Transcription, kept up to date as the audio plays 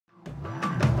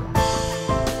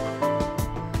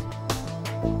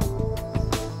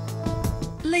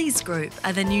Lees Group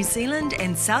are the New Zealand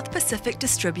and South Pacific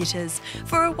distributors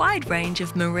for a wide range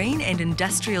of marine and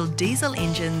industrial diesel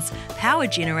engines, power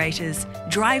generators,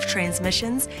 drive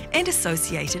transmissions and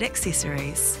associated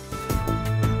accessories.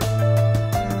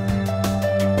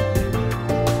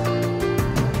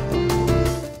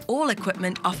 All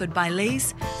equipment offered by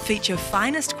Lees feature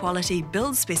finest quality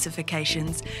build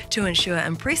specifications to ensure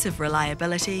impressive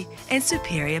reliability and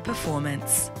superior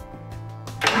performance.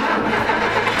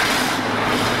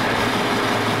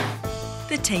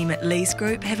 The team at Lees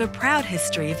Group have a proud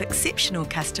history of exceptional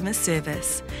customer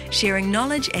service, sharing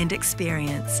knowledge and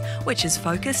experience, which is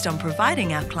focused on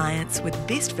providing our clients with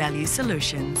best value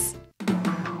solutions.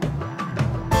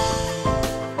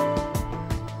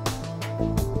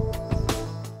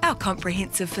 Our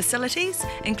comprehensive facilities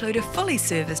include a fully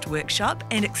serviced workshop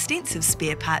and extensive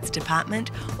spare parts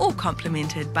department, all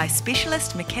complemented by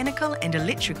specialist mechanical and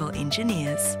electrical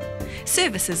engineers.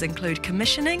 Services include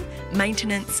commissioning,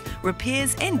 maintenance,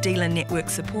 repairs and dealer network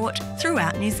support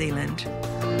throughout New Zealand.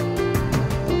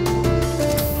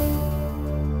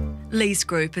 Lees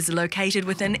Group is located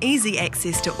within easy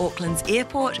access to Auckland's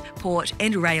airport, port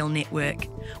and rail network.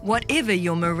 Whatever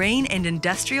your marine and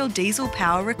industrial diesel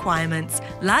power requirements,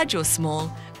 large or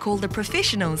small, call the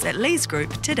professionals at Lees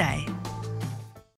Group today.